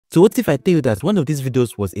So what if I tell you that one of these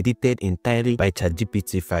videos was edited entirely by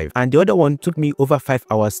ChatGPT-5 and the other one took me over 5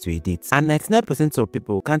 hours to edit, and 99% of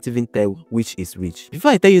people can't even tell which is which?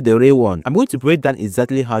 Before I tell you the real one, I'm going to break down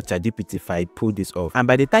exactly how ChatGPT-5 pulled this off, and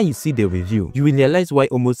by the time you see the review, you will realize why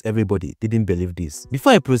almost everybody didn't believe this.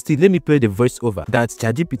 Before I proceed, let me play the voiceover that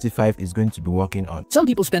ChatGPT-5 is going to be working on. Some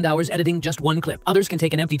people spend hours editing just one clip. Others can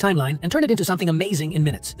take an empty timeline and turn it into something amazing in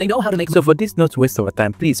minutes. They know how to make. So for this not to waste our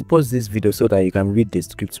time, please pause this video so that you can read the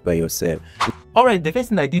script by yourself. Alright, the first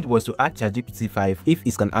thing I did was to ask ChatGPT-5 if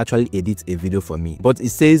it can actually edit a video for me, but it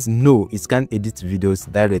says no, it can't edit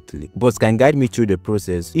videos directly, but can guide me through the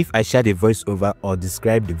process if I share the voiceover or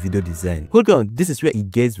describe the video design. Hold on, this is where it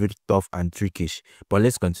gets very tough and trickish, but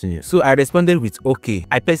let's continue. So I responded with okay.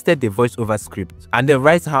 I pasted the voiceover script and then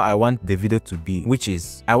write how I want the video to be, which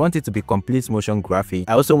is I want it to be complete motion graphic.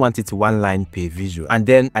 I also want it one line per visual, and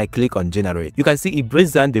then I click on generate. You can see it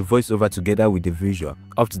breaks down the voiceover together with the visual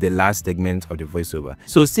up to the last segment of the voiceover.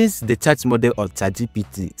 So since the chat model of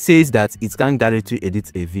ChatGPT says that it can directly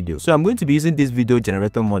edit a video, so I'm going to be using this video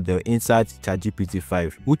generator model inside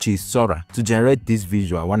ChatGPT-5, which is Sora, to generate this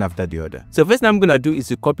visual one after the other. So first thing I'm gonna do is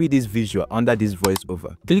to copy this visual under this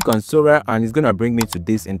voiceover. Click on Sora and it's gonna bring me to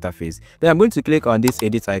this interface. Then I'm going to click on this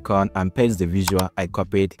edit icon and paste the visual I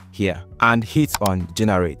copied here and hit on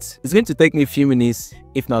generate. It's going to take me a few minutes,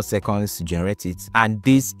 if not seconds, to generate it, and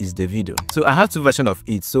this is the video. So I have two versions of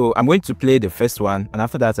it, so I'm going to play the first one and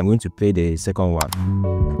after that I'm going to play the second one.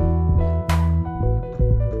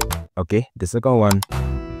 Okay, the second one.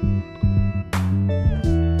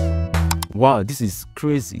 Wow, this is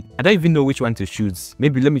crazy. I don't even know which one to choose.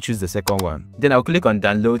 Maybe let me choose the second one. Then I'll click on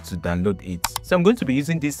download to download it. So I'm going to be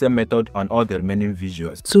using this same method on all the remaining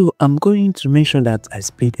visuals. So I'm going to make sure that I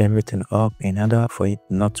split everything up in order for it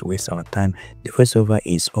not to waste our time. The voiceover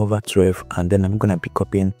is over 12 and then I'm going to be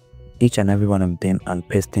copying each and every one of them and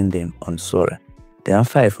pasting them on Sora. Then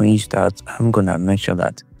after I finish that, I'm going to make sure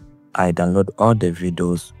that I download all the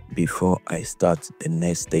videos before I start the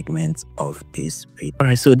next segment of this video.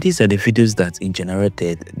 Alright, so these are the videos that it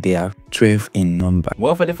generated. They are 12 in number.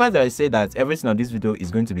 Well, for the fact that I say that everything on this video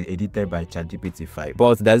is going to be edited by ChatGPT-5,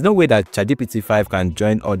 but there's no way that ChatGPT-5 can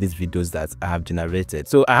join all these videos that I have generated.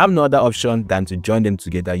 So I have no other option than to join them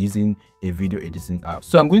together using a video editing app.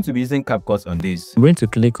 So I'm going to be using Capcut on this. I'm going to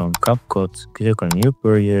click on Capcut, click on new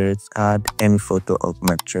project, add any photo of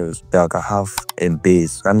my choice that I have a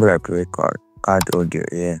base. I'm going to click on add audio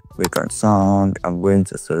here, click on sound. I'm going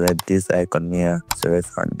to select this icon here,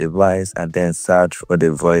 select on device, and then search for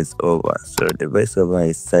the voiceover. So the voiceover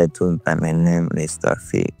is titled by my name, Mr.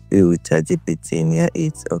 P. With ChatGPT near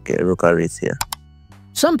it. Okay, look at it here.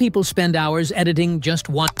 Some people spend hours editing just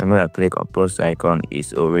one. I'm going to click on plus icon.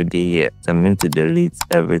 It's already here. So I'm going to delete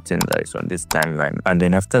everything that is on this timeline. And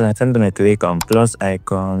then after that, I'm going to click on plus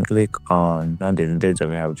icon, click on now the data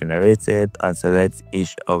we have generated and select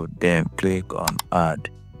each of them. Click on add.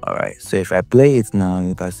 Alright, so if I play it now,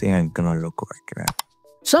 you can see I'm going to look like that.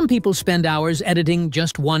 Some people spend hours editing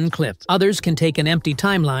just one clip. Others can take an empty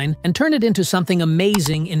timeline and turn it into something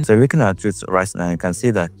amazing in. So looking at it right now, you can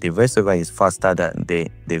see that the voiceover is faster than the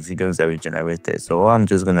videos that we generated. So what I'm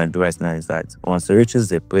just going to do right now is that once it reaches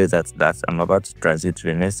the place that I'm about to transit to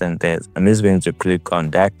the next sentence, I'm just going to click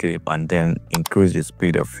on that clip and then increase the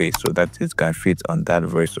speed of it so that it can fit on that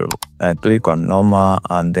voiceover. I click on normal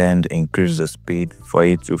and then increase the speed for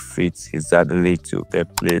it to fit exactly to the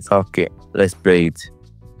place. Okay, let's play it.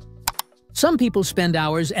 Some people spend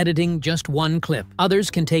hours editing just one clip. Others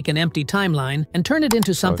can take an empty timeline and turn it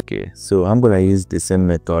into something. Okay, so I'm gonna use the same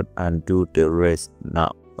method and do the rest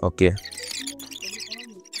now. Okay.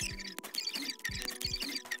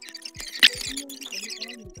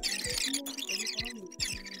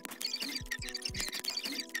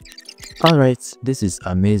 Alright, this is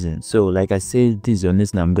amazing. So like I said, this is the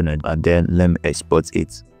next thing I'm gonna do and then let me export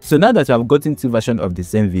it. So now that I've gotten two versions of the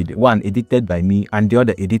same video, one edited by me and the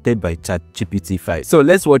other edited by ChatGPT-5. So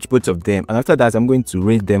let's watch both of them, and after that I'm going to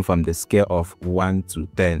rate them from the scale of 1 to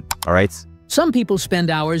 10. Alright? Some people spend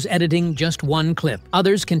hours editing just one clip.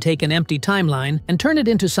 Others can take an empty timeline and turn it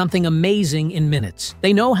into something amazing in minutes.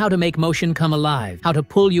 They know how to make motion come alive, how to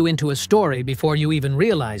pull you into a story before you even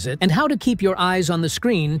realize it, and how to keep your eyes on the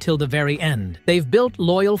screen till the very end. They've built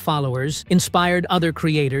loyal followers, inspired other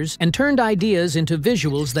creators, and turned ideas into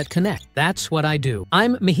visuals that connect. That's what I do.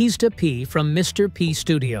 I'm mhiztapstudio from Mr. P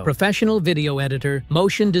Studio, professional video editor,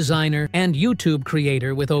 motion designer, and YouTube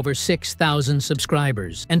creator with over 6,000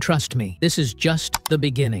 subscribers. And trust me, this is just the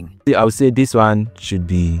beginning. I would say this one should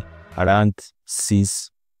be around 6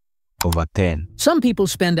 over 10. Some people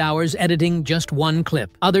spend hours editing just one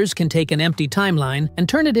clip. Others can take an empty timeline and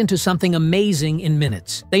turn it into something amazing in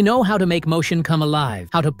minutes. They know how to make motion come alive,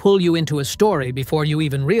 how to pull you into a story before you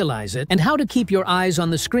even realize it, and how to keep your eyes on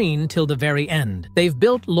the screen till the very end. They've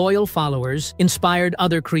built loyal followers, inspired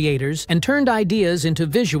other creators, and turned ideas into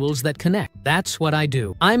visuals that connect. That's what I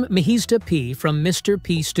do. I'm mhiztapstudio from Mr.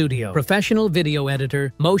 P Studio, professional video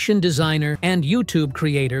editor, motion designer, and YouTube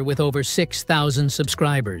creator with over 6,000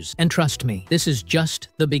 subscribers. And trust me, this is just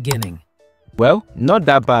the beginning. Well, not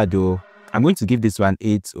that bad though. I'm going to give this one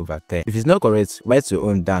 8 over 10. If it's not correct, write your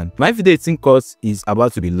own down. My video editing course is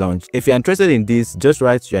about to be launched. If you're interested in this, just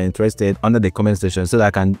write you're interested under the comment section so that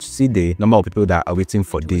I can see the number of people that are waiting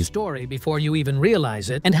for this story before you even realize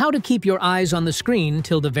it, and how to keep your eyes on the screen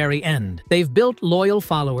till the very end. They've built loyal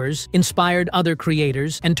followers, inspired other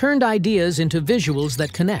creators, and turned ideas into visuals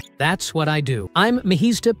that connect. That's what I do. I'm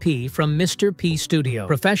mhiztapstudio from Mr. P Studio,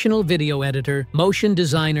 professional video editor, motion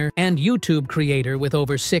designer, and YouTube creator with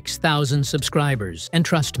over 6,000 subscribers. And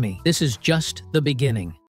trust me, this is just the beginning.